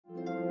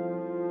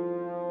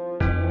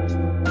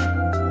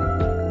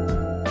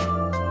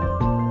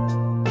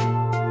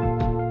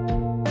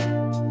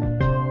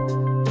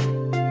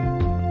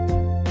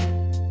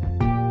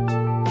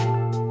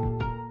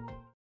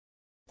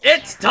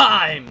It's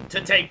time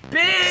to take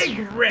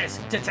big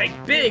risks, to take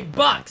big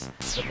bucks.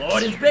 The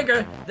board is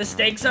bigger, the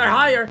stakes are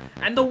higher,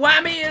 and the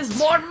whammy is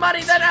more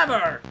money than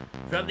ever.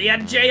 From the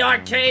NJ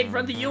Arcade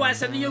from the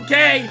US and the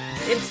UK,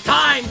 it's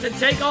time to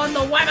take on the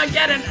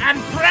Whammageddon and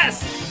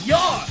press your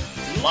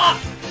luck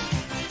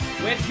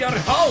with your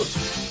host,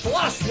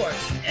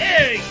 Flushworks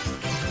Inc.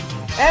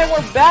 And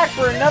we're back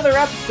for another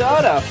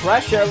episode of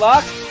Press Your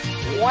Luck,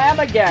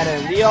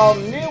 Whammageddon, the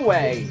all-new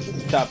way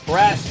to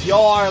press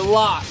your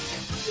luck.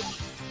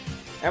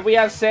 And we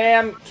have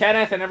Sam,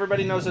 Kenneth, and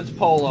everybody knows it's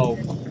Polo.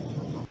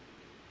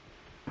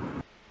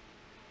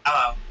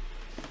 Hello.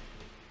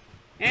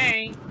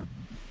 Hey.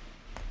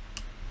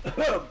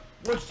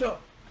 What's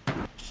up?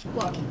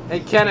 What?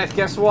 Hey, Kenneth,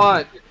 guess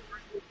what?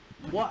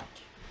 What?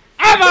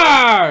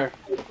 Ever!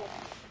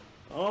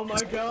 Oh my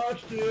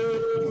gosh,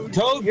 dude!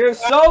 You're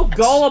so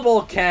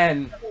gullible,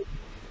 Ken.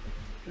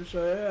 Yes,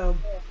 I am.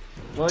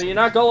 Well, you're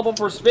not gullible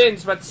for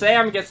spins, but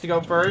Sam gets to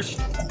go first.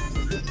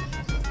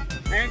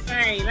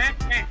 Okay,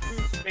 let's get some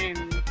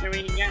spins so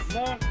we can get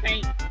more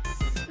tape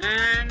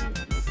and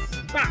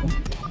stop.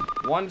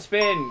 One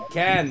spin,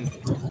 Ken.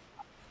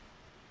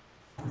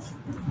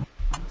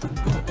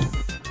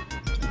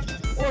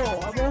 Well,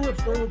 I'm always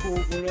gullible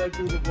when I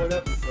do the one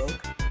episode.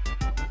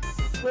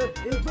 But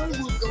if I was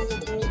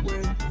gullible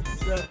when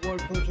that one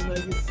person that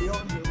used to be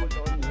on here was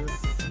on here,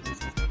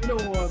 you know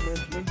who I'm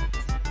mentioning.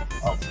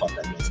 Oh, fuck, I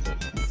missed it.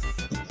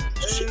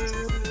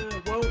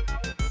 Well,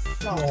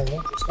 stop.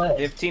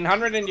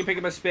 1,500 and you pick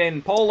up a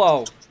spin.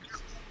 Polo.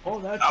 Oh,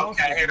 that's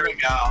Okay, here we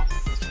go.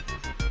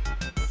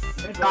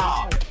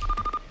 No.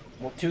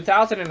 Well,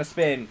 2,000 and a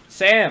spin.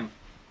 Sam.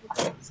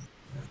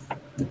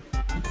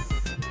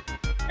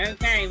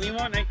 Okay, we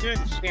want a good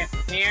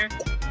shift here.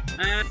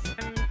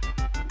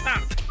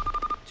 Stop.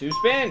 2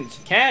 spins.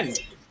 Ken.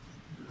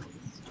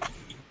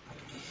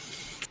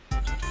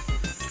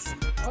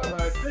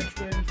 Alright, big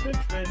spins, big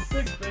spins,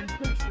 big spins,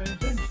 big spins,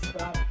 big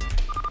stop.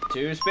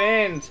 2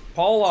 spins.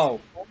 Polo.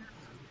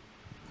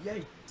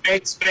 Yay.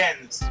 Big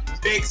spins.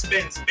 Big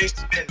spins. Big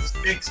spins.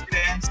 Big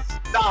spins.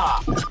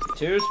 Stop.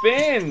 2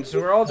 spins.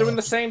 We're all doing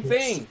the same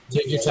thing.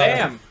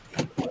 Sam.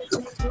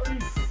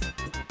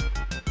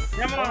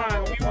 Come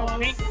on, we want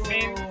big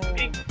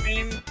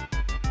spin,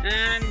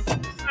 and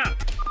stop.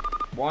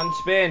 1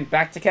 spin.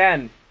 Back to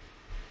Ken.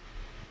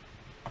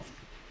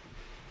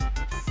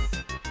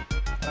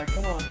 Alright,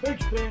 come on.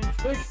 Big spins,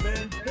 big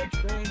spins, big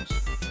spins.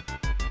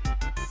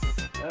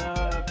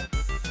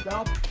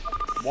 Stop.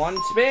 1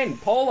 spin.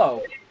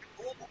 Polo.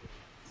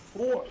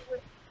 4.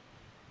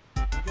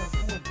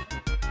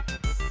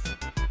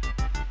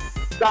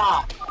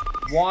 Stop.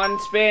 1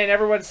 spin.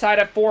 Everyone's tied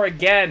at 4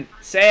 again.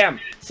 Sam,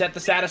 set the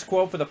status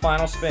quo for the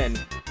final spin.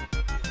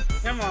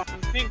 Come on,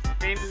 big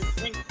spins,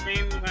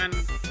 and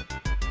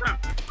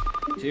stop.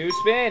 2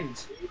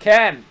 spins.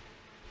 Ken.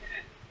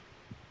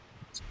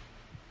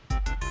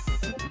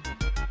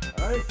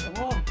 Alright, come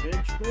on.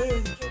 Big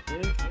spins,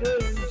 big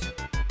spins.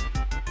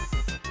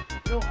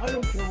 No, I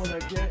don't care what I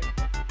get.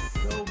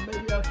 So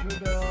maybe I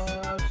should,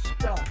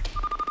 stop.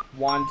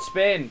 1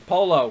 spin.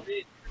 Polo.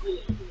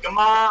 Come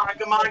on,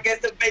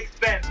 get the big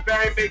spins.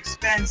 Very big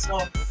spins, so I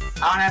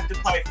don't have to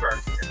play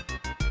first.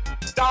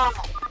 Stop.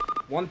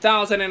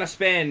 1,000 and a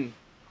spin.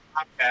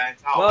 Okay.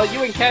 Oh. Well,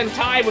 you and Ken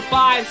tied with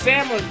 5.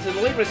 Sam was in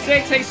the lead with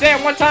 6. Hey,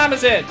 Sam, what time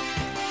is it?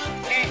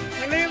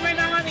 It's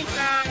Illuminati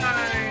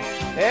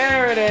time.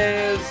 There it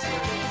is.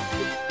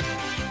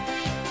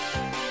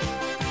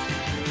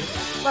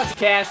 Lots of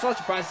cash, lots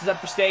of prizes up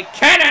for stake.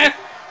 Kenneth!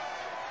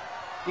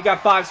 You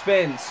got 5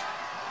 spins.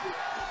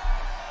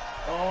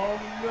 Oh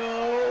no.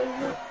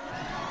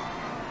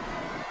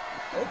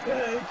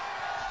 Okay.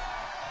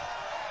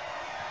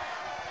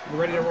 You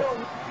ready to roll?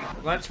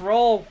 Let's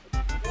roll.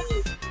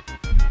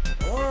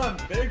 Come on,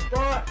 big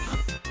bucks.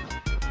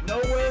 No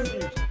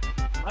whammies.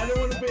 I don't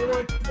want to be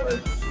like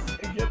this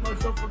and get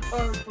myself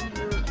retired from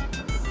your...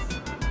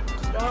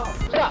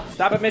 Stop.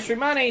 Stop at mystery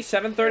money,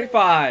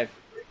 735.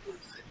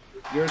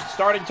 Your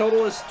starting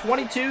total is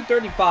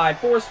 2235.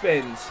 4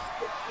 spins.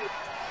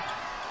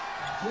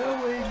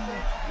 Doing.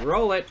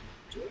 Roll it.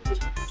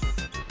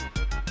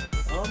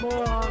 Come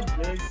on,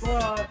 big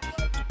bucks.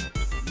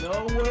 No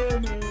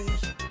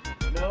whammies.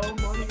 No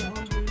money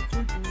hungry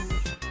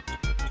creatures.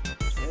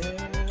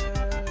 And...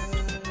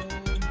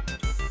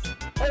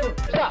 Oh,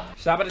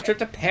 Stop at a trip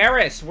to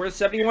Paris. We're at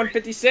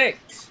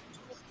 7156.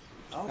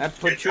 That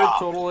puts your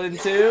total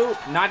into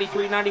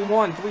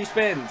 9391. 3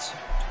 spins.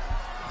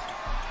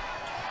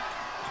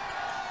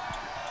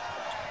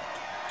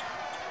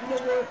 You know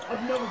what?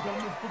 I've never done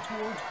this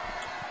before.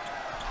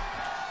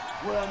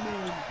 What I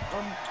mean,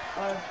 what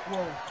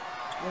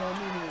I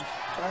mean is,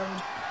 I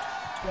haven't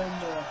done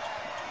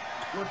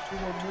what's the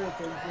one more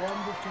thing, so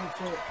I'm just gonna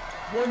say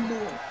one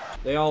more.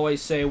 They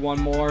always say one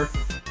more.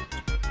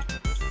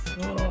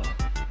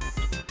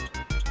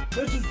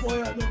 This is why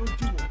I never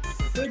do it.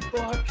 Big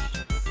bucks.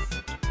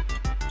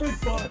 Big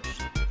bucks.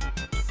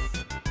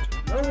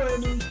 No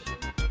whammies.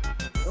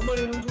 No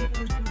money hungry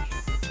creatures.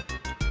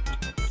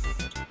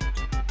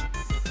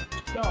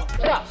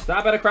 Stop.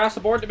 Stop it across the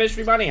board to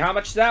mystery money. How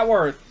much is that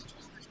worth?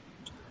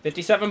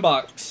 57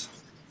 bucks.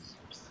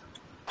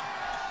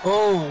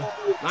 Oh.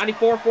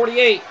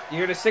 94.48.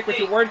 You're gonna stick with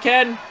your word,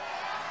 Ken?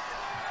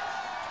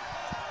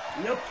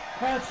 Yep,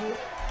 pass it.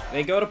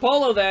 They go to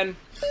Polo then.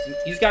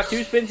 He's got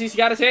 2 spins he's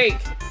got to take.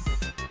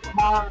 Come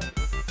on,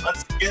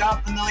 let's get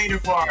up in the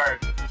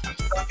leaderboard. I'm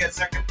stuck at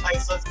second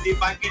place. Let's see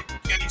if I can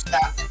change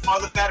that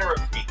for the better of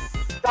me.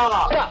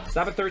 Stop.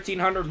 Stop at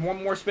 1,300.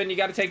 One more spin you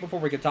got to take before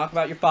we can talk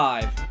about your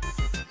 5.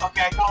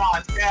 Okay, come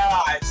on,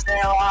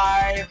 stay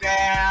alive,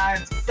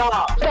 and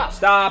stop.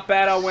 Stop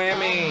at a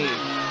whammy.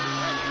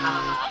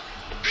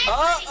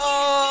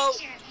 Uh-oh.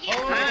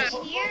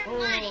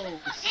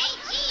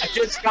 I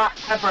just got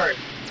peppered.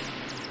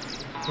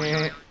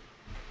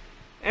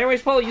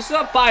 Anyways, Polo, you still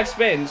have 5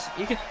 spins.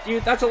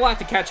 That's a lot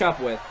to catch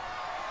up with.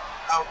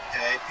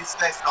 Okay, these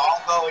guys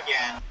all go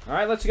again. All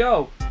right, let's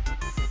go.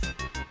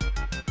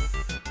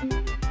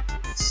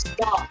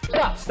 Stop.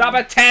 Stop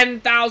at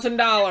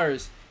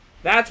 $10,000.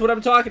 That's what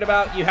I'm talking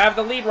about. You have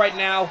the lead right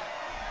now.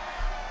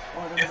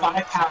 If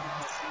I have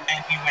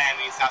any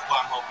whammies, that's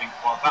what I'm hoping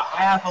for. But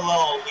I have a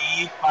little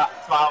lead,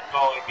 so I'll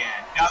go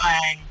again.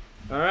 Going.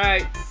 All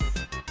right.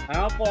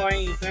 Oh boy,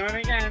 he's doing it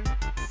again.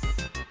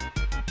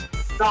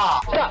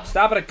 Stop.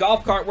 Stop at a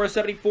golf cart worth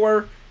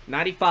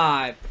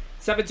 $74.95.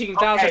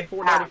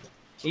 17,490. Okay,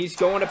 He's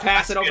going to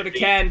pass it over to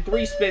Ken.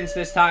 3 spins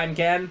this time,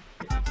 Ken.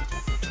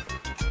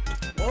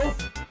 Well,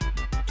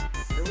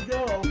 here we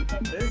go.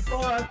 Big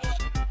bucks.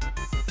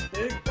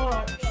 Big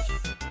bucks.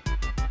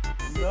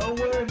 No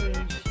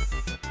whammies.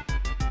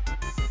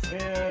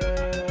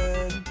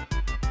 And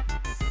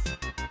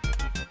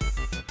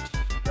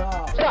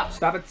stop.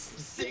 Stop it.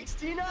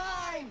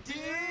 69,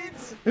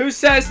 dudes. Who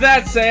says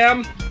that,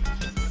 Sam?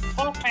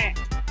 Okay,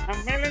 I'm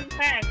feeling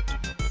bad.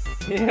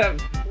 Yeah.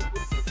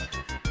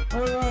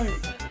 All right.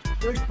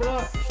 Big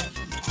bucks.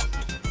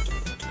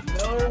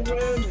 No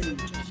whammies.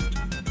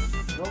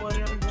 No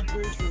money on the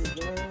creatures.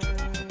 And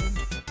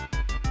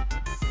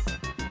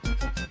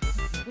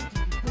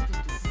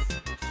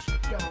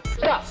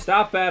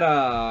Stop at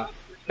a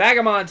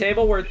Vagamon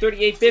table worth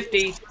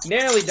 $38.50.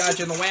 Narrowly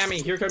dodging the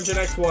whammy. Here comes your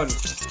next one.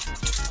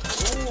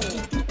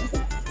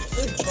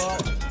 Big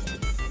bucks.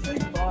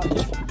 Big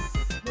bucks.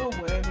 No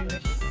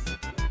whammies.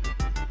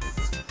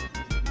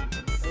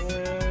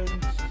 And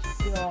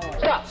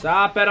stop.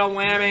 Stop at a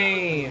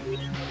whammy.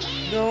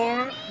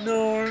 No.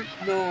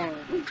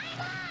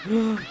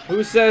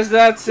 Who says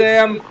that,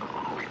 Sam?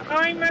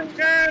 I'm a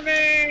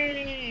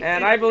Kirby!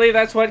 And I believe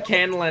that's what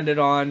Ken landed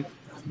on.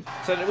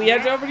 So we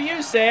head over to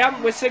you,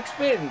 Sam, with 6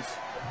 spins.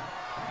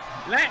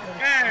 Let's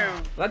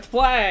go! Let's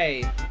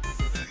play.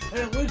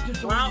 Hey, at least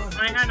it's Well, on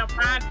I had a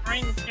bad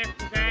friendship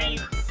today.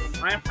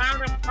 I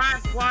found a bad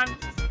one,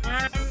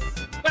 and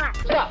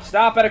stop!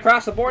 Stop at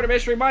across the board of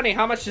mystery money.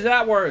 How much is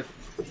that worth?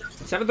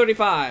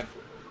 $7.35.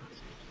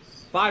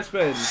 5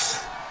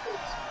 spins.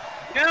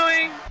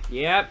 Going!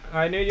 Yep,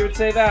 I knew you would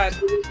say that.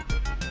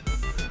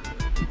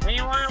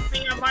 We want to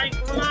be a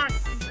Michael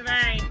Larson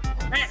today.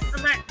 Let's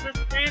select the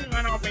spin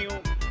when I'll be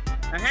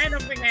ahead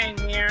of the game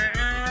here,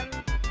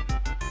 and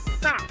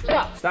stop!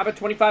 Stop at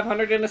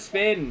 2,500 in a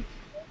spin.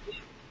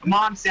 Come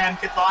on, Sam,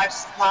 get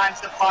 5 times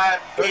the fire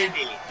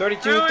candy.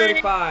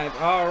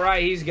 32.35. All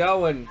right, he's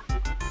going.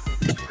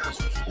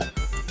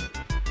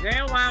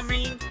 No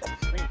whammy.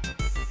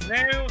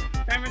 No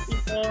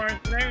 74.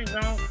 No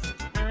zone.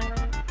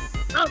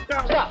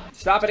 Go.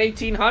 Stop at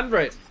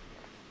 1,800.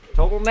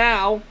 Total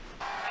now,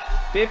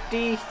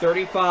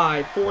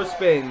 50.35. 4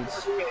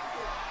 spins.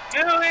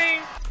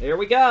 Going! Here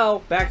we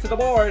go. Back to the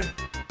board.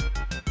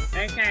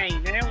 Okay,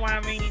 no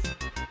whammy.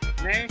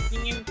 No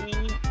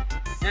TNT.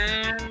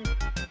 And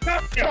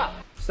go!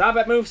 Stop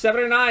at move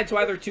 7 or 9 to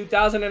either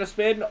 2,000 in a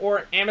spin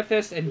or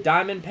amethyst and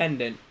diamond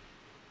pendant.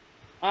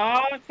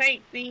 I'll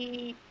take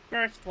the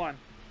first one.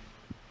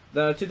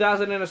 The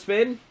 2,000 in a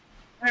spin?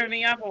 No,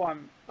 the other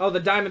one. Oh, the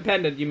diamond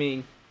pendant, you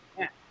mean?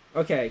 Yeah.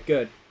 Okay,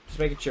 good. Just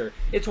making sure.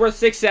 It's worth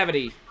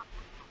 670.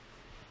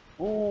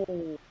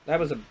 Ooh. That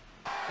was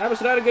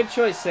not a good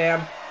choice,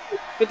 Sam.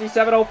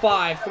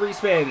 57.05. 3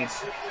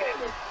 spins.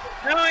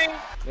 Going!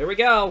 Here we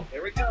go.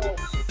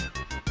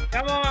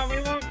 Come on, we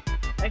want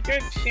a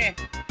good shift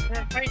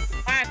to replace the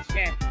bad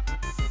shift.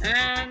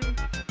 And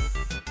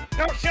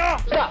go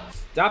short!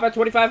 Stop at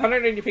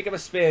 2,500 and you pick up a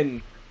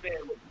spin.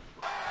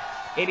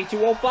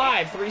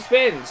 82.05. 3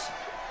 spins.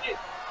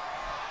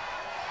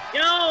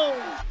 Go!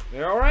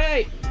 You're all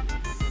right.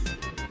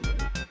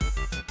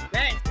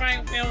 Let's try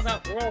and build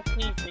up raw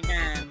peace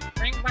again.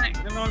 Bring back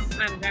the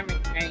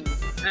non-pandemic games.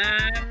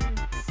 And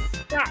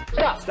stop!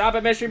 Stop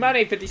at mystery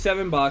money.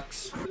 57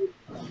 bucks.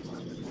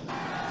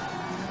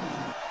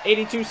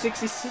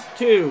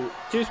 82.62.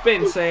 2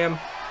 spins, Sam.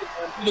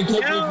 You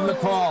keep from the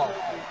call.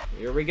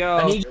 Here we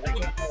go. We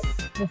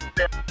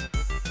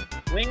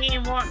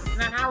want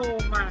the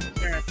Howl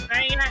Master.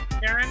 Stay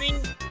at journey,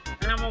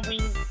 and we'll be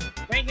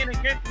making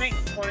a good thing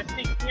for the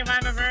 60th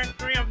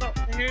anniversary of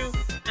Doctor Who.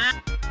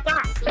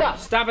 Stop!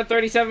 Stop at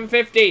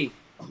 37.50.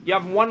 You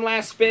have one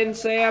last spin,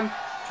 Sam.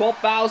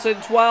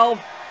 12,012.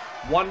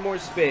 One more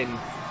spin.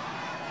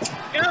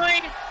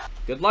 Going!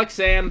 Good luck,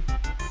 Sam.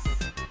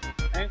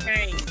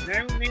 Okay,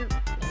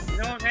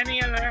 no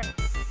any alert.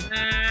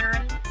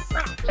 And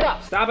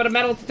stop! Stop at a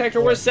metal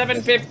detector worth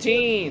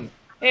 715.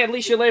 Hey, at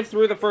least you lived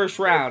through the first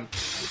round.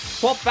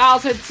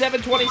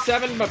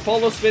 12,727, but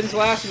Polo spins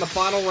last in the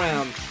final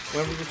round.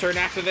 When we return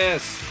after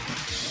this.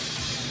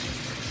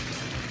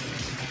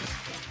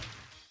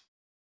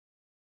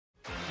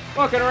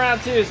 Welcome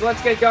around two, so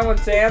let's get going,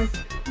 Sam.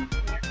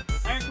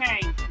 Okay,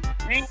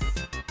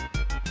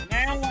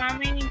 now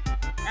Whammy,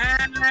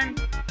 and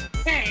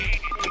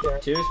hey!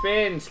 Two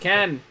spins,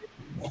 Ken.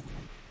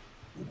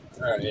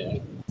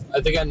 Alright,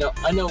 I think I know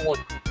one.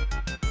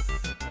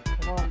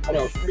 Come on, I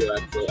know a few,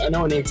 actually. I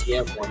know an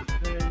ATM one.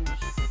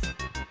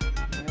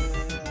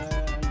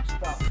 And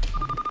stop.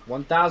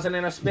 1,000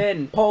 in a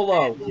spin.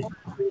 Polo.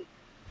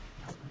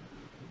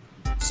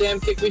 Sam,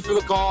 kick me through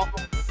the call.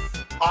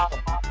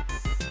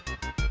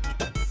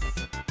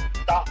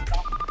 Stop.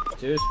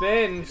 Two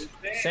spins.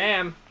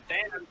 Sam.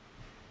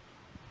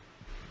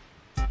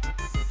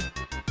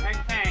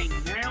 Okay,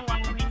 now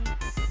Whammy,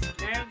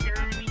 now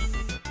Journey,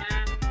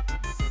 and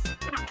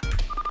stop!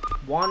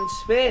 One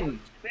spin.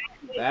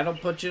 That'll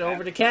put you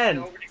over to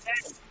Ken.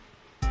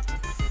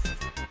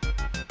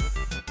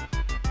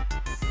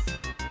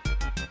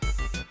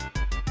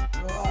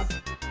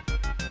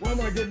 Why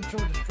am I getting so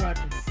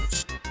distracted?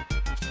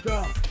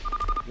 Stop.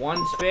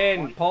 One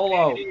spin.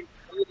 Polo. And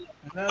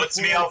that's Puts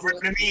me why over I'm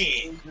to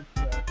me.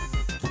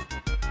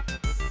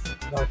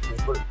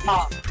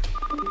 distracted.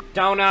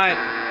 Donut.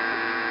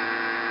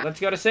 Let's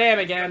go to Sam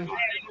again.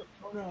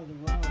 Oh, no, the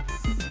round.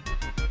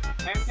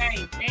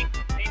 Okay, big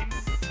spin,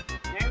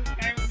 no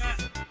donut,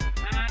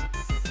 and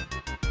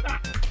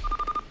stop!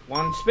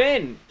 One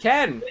spin.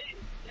 Ken.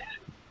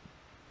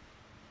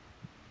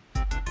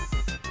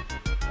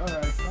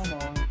 Alright, come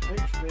on.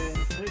 Big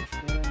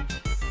spins.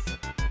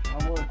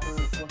 I work for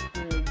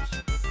spins.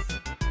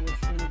 We'll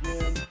spin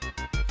again.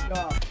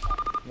 Stop.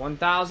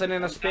 1,000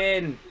 in a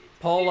spin.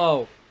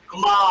 Polo.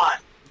 Come on.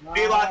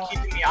 Be lucky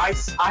to me. I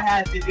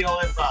had to deal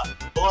with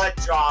a blood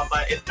draw,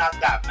 but it's not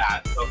that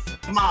bad. So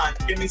come on,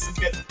 give me some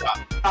good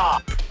stuff.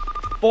 Stop.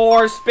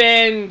 4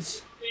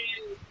 spins.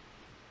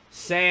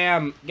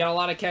 Sam, got a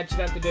lot of catching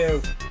up to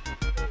do.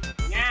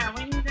 Yeah,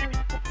 we need those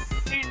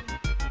spins.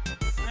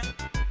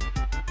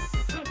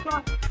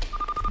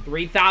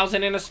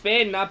 3,000 in a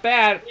spin. Not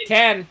bad.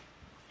 Ken.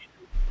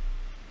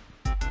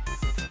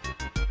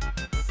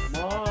 Come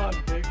on,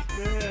 big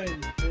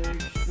spin.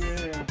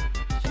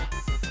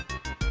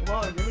 Come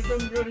on, give me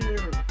something good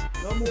here.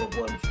 No more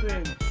one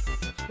spin.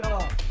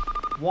 Stop.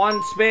 One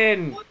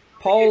spin.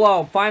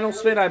 Polo. Final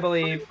spin, I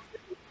believe.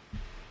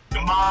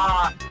 Come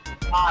on.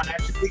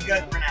 That should be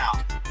good for now.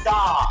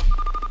 Stop.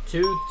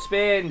 2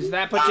 spins.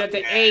 That puts you up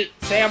to 8.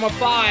 Sam with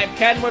 5.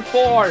 Ken with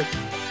 4.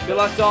 Good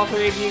luck to all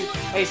 3 of you.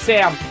 Hey,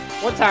 Sam.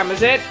 What time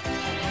is it?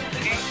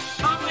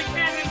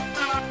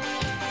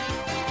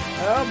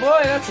 Oh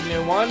boy, that's a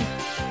new one.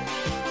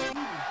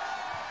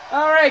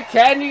 Alright,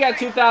 Ken, you got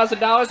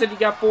 $2,000 and you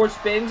got 4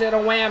 spins and a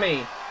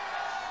whammy.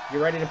 You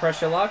ready to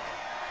press your luck?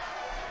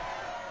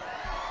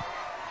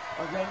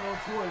 I got no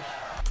choice.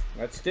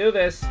 Let's do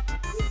this.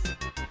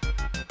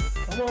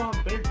 Come on,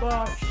 big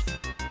box.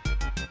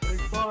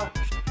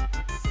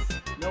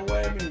 No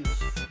whammies.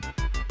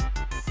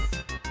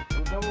 No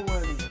double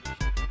whammies.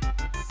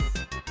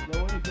 No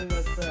anything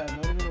that's bad.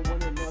 Not even a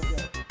winner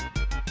knockout.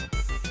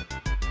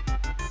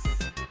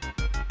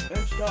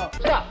 And stop.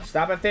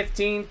 Stop at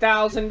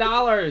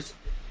 $15,000.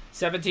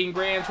 17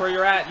 grand's where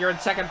you're at. You're in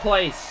second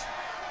place.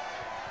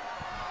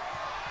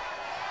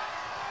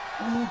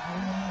 Oh.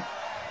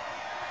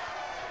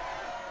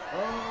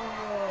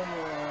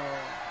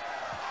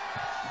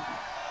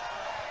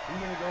 I'm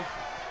gonna go.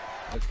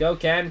 Let's go,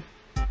 Ken.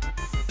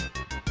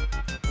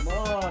 Come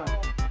on.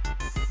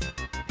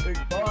 Big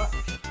box.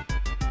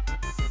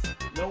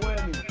 No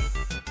whammies.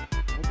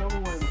 No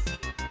double whammies.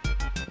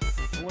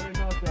 No winner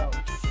knockout.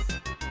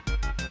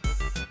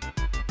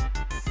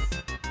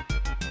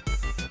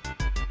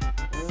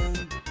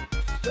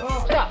 And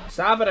stop.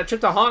 Stop at a trip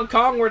to Hong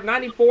Kong. We're at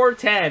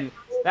 94.10.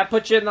 That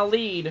puts you in the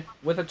lead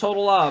with a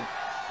total of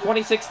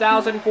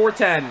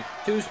 26,410.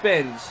 2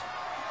 spins.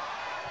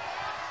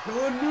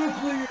 Going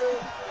nuclear.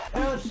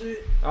 Pass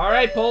it. All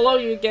right, Polo,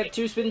 you get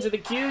 2 spins of the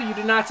queue. You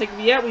do not take them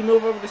yet. We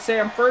move over to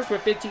Sam first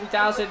with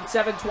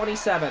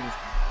 15,727.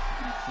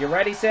 You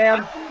ready,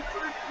 Sam?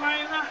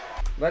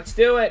 Let's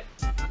do it.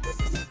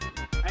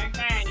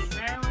 Okay,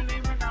 now we're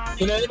leaving on.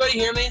 Can anybody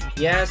hear me?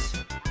 Yes.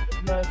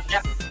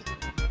 Yes.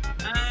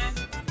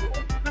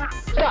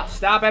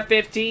 Stop at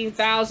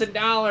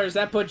 $15,000.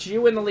 That puts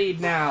you in the lead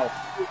now.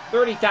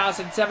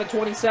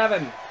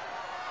 30,727.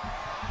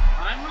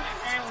 I'm gonna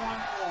say one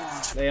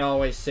more. They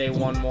always say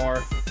one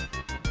more.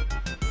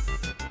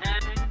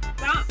 And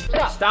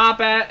stop.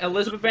 Stop at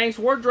Elizabeth Banks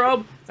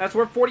wardrobe. That's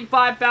worth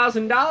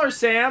 $45,000,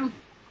 Sam.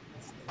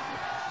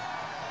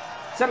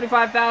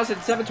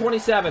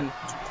 $75,727.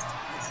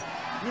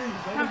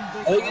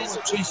 I think there's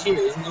a chase here,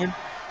 isn't there?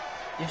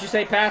 Did you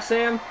say pass,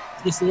 Sam?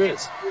 Yes, there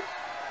is.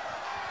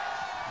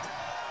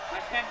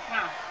 I said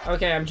pass.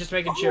 Okay, I'm just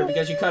making sure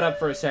because you cut up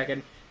for a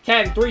second.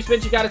 Ken, 3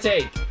 spins you gotta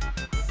take.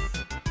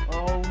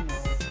 Oh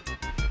no.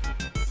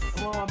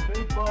 Come on,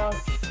 big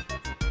bucks.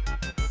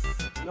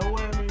 No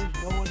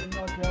whammies, no winning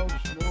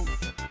knockouts, nope.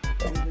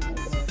 Anything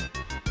like that.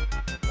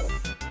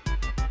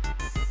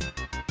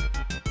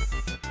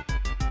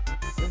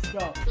 Let's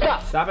go.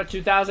 Stop at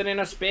 2,000 in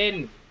a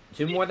spin.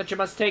 2 more that you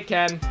must take,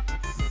 Ken.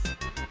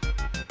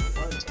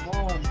 Alright, come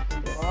on,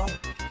 big bucks.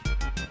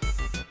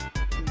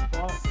 Big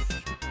bucks.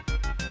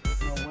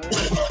 No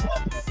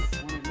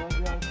whammies. Winning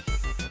knockouts.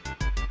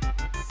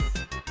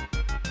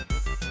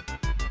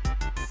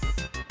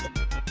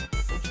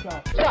 Let's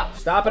go.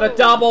 Stop at a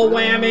double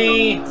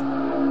whammy.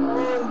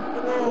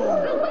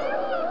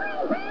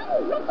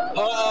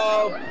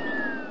 Uh-oh.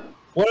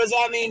 What does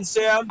that mean,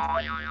 Sam?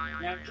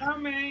 They're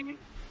coming.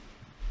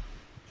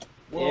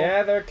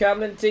 Yeah, they're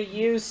coming to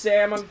you,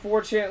 Sam,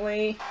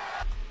 unfortunately.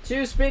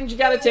 2 spins you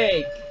gotta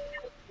take.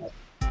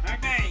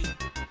 Okay.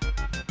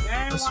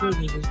 There That's one. so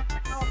easy.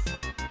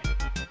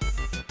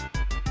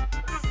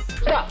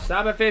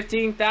 Stop at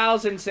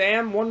 15,000,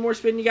 Sam. 1 more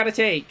spin you gotta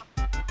take.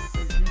 There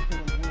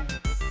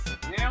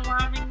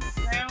one.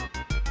 There.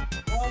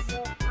 One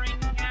more bring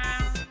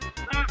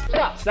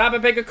stop. Stop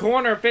and pick a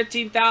corner.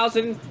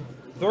 15,000,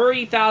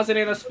 3,000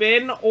 in a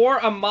spin, or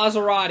a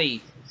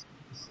Maserati.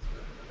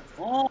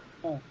 Oh,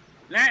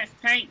 let's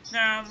take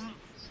some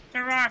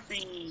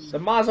Terrassi. The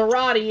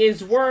Maserati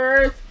is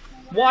worth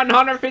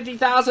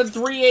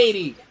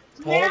 150,380.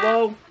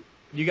 Polo,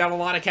 you got a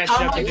lot of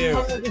catching up to do.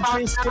 Okay, it's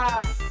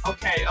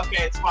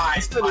fine.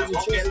 It's fine.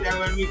 We'll get there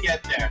when we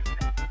get there.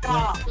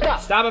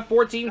 Stop at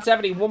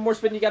 1470. 1 more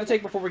spin you gotta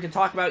take before we can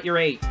talk about your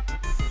 8.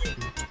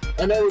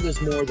 I know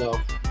there's more, though.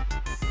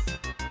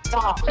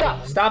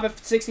 Stop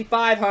at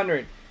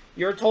 6,500.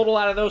 Your total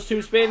out of those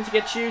 2 spins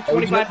gets you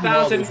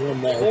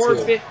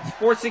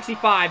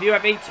 25,465. You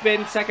have 8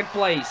 spins, 2nd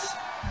place.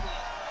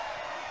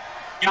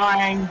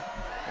 Going.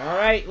 All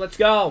right, let's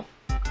go.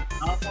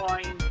 Oh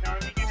boy,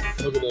 start again.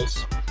 Look at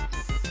this.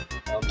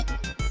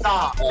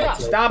 Stop.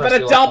 Stop at a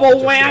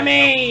double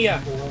whammy.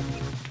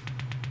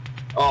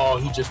 Oh,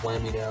 he just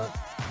whammied out.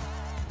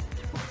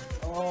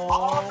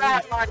 All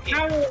that money.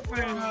 Get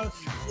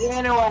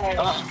away.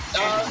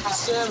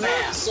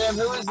 Sam,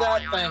 who is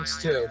that thanks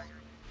to?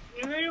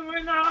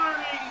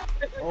 Illuminati.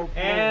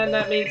 And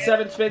that means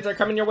 7 spins are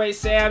coming your way,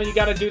 Sam. You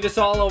got to do this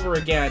all over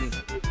again.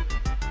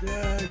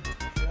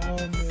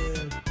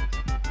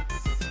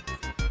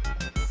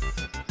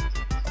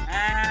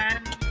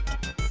 And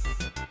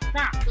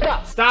stop.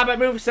 Stop at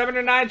move 7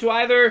 or 9 to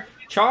either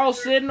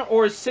Charleston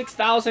or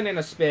 6,000 in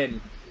a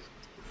spin.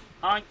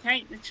 I'll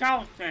take the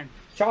Charleston.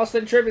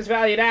 Charleston trip is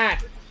valued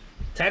at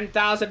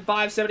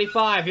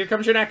 10,575. Here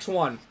comes your next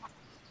one.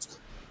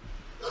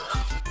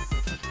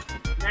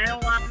 There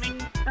one.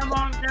 Come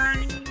on,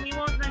 Journey. We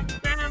want the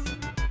stem.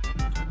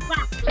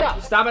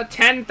 Stop. Stop at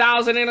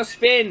 10,000 in a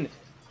spin.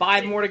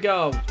 5 more to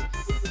go.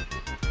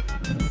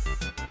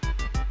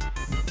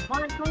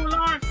 Michael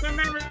Larson,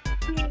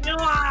 everything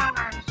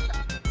yours.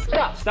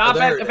 Stop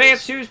there at it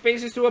advanced is. 2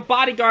 spaces to a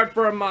bodyguard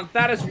for a month.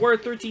 That is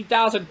worth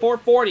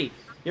 13,440.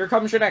 Here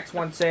comes your next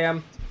one,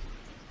 Sam.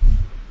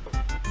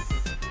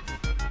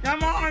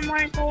 Come on,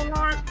 Michael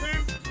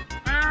Larson.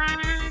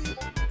 And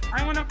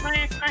I want to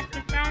play a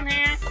special down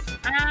here.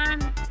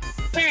 And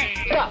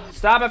bam.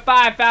 Stop at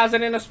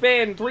 5,000 in a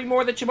spin. 3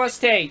 more that you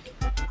must take.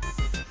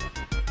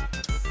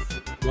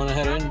 You want to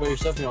head in by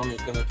yourself? You want me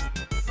to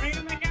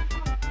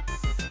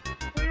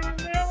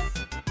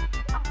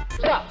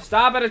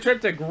Stop at a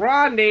trip to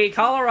Grande,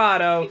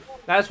 Colorado.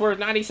 That's worth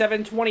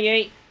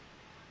 97.28.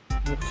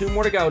 2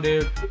 more to go,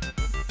 dude.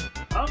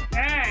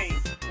 Okay.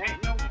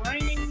 Ain't no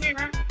blaming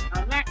here.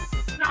 Let's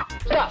stop.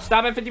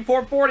 Stop at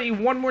 54.40.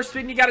 1 more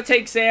spin you gotta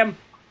take, Sam.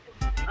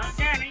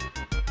 Okay.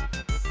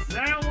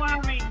 No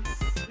worries.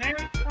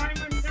 There's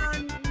Simon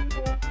Dunn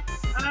Evil.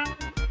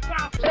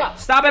 Stop.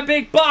 Stop at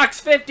big bucks.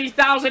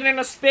 50,000 in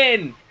a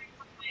spin.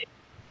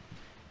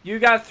 You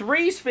got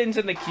 3 spins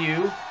in the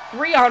queue.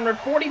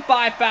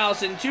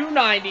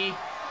 345,290.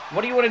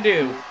 What do you want to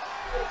do?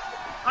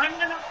 I'm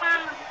gonna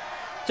pass.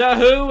 To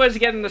who is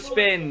getting the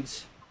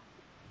spins?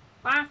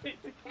 Pass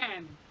it to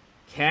Ken.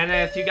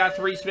 Kenneth, you got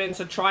 3 spins,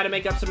 so try to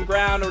make up some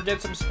ground or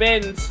get some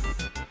spins.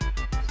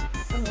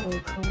 Oh,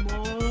 come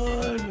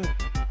on.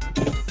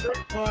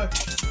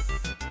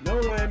 No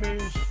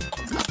whammies.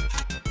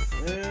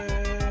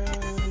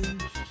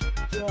 And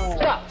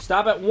stop.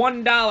 Stop at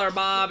 $1,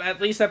 Bob.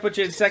 At least I put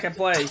you in 2nd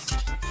place.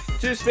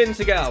 2 spins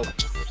to go.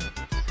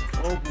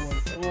 Oh boy,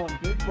 come on,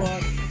 big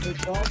bucks,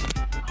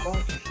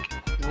 bucks.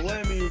 No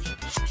whammies.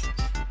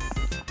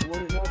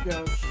 Winning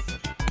knockouts.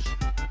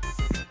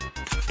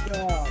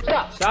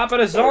 Stop. Stop at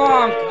a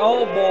zonk.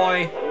 Oh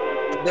boy.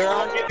 There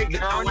are no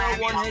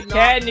one-hit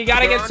Ken, you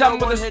gotta get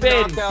something with a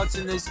spin. knockouts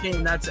in this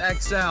game. That's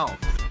XL.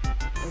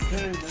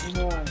 Okay,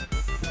 never mind.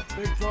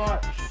 Big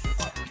bucks.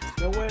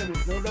 No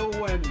whammies, no double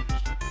whammies.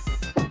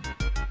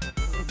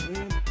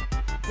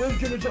 Let's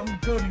give me something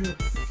good here.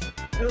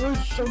 At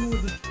least something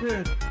with a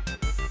spin.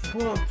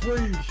 Come on,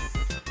 please.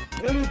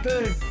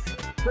 Anything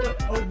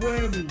but a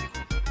whammy.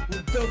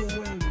 With double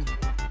whammy.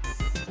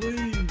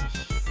 Please.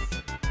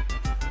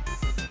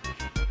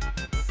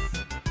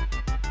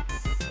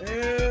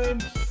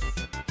 And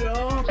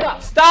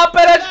stop. Stop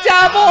at a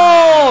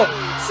double!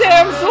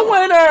 Sam's the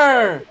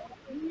winner!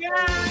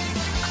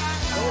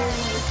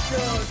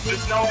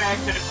 There's no way I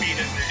could have beat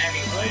him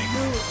anyway.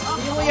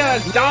 He only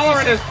got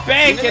 $1 in his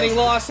bank and he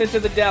lost it to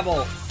the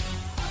devil.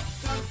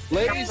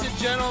 Ladies and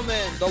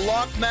gentlemen, the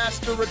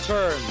Lockmaster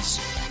returns.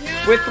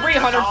 With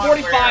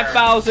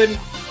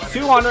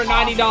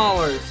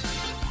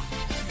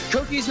 $345,290.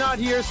 Cookie's not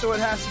here, so it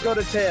has to go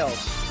to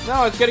Tails.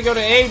 No, it's gonna go to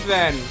Abe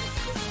then.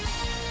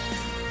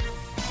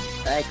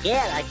 I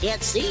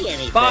can't see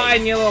anything.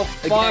 Fine, you little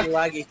fuck. Again,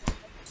 laggy.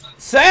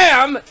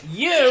 Sam,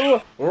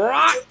 you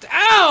rocked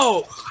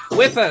out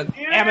with an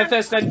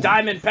amethyst and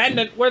diamond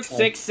pendant worth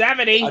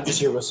 $670. I'm just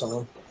here with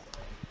someone.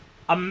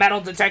 A metal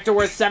detector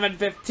worth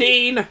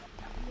 $715.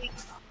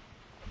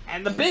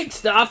 And the big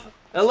stuff,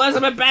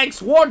 Elizabeth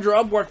Banks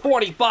wardrobe worth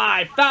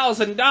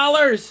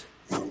 $45,000.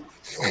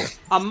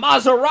 A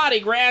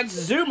Maserati Grand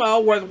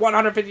Zumo worth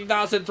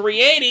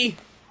 $150,380.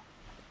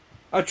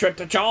 A trip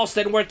to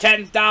Charleston worth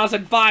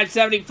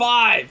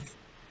 $10,575.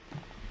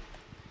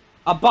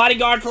 A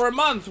bodyguard for a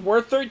month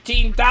worth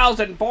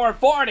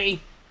 $13,440.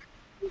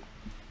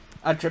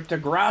 A trip to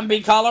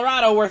Granby,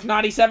 Colorado worth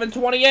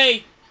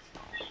 $97.28.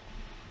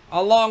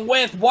 Along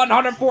with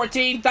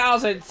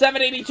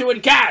 $114,782 in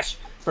cash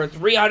for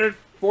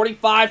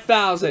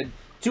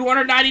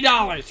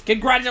 $345,290.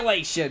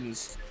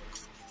 Congratulations.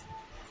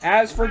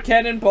 As for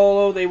Ken and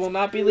Polo, they will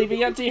not be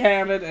leaving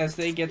empty-handed as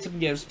they get some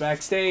gifts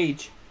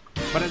backstage.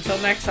 But until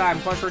next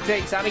time, Crusher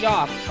Jake signing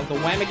off of the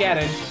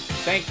Whammageddon.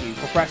 Thank you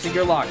for pressing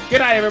your luck. Good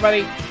night,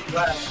 everybody.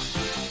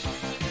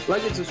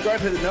 Like and subscribe,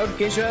 hit the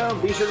notification bell,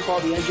 and be sure to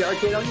follow the NJ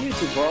Arcade on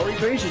YouTube for all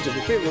recreations of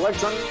your favorite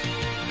electronic.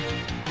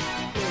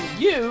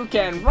 You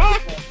can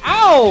rock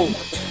out!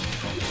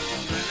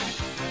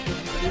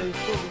 Yeah,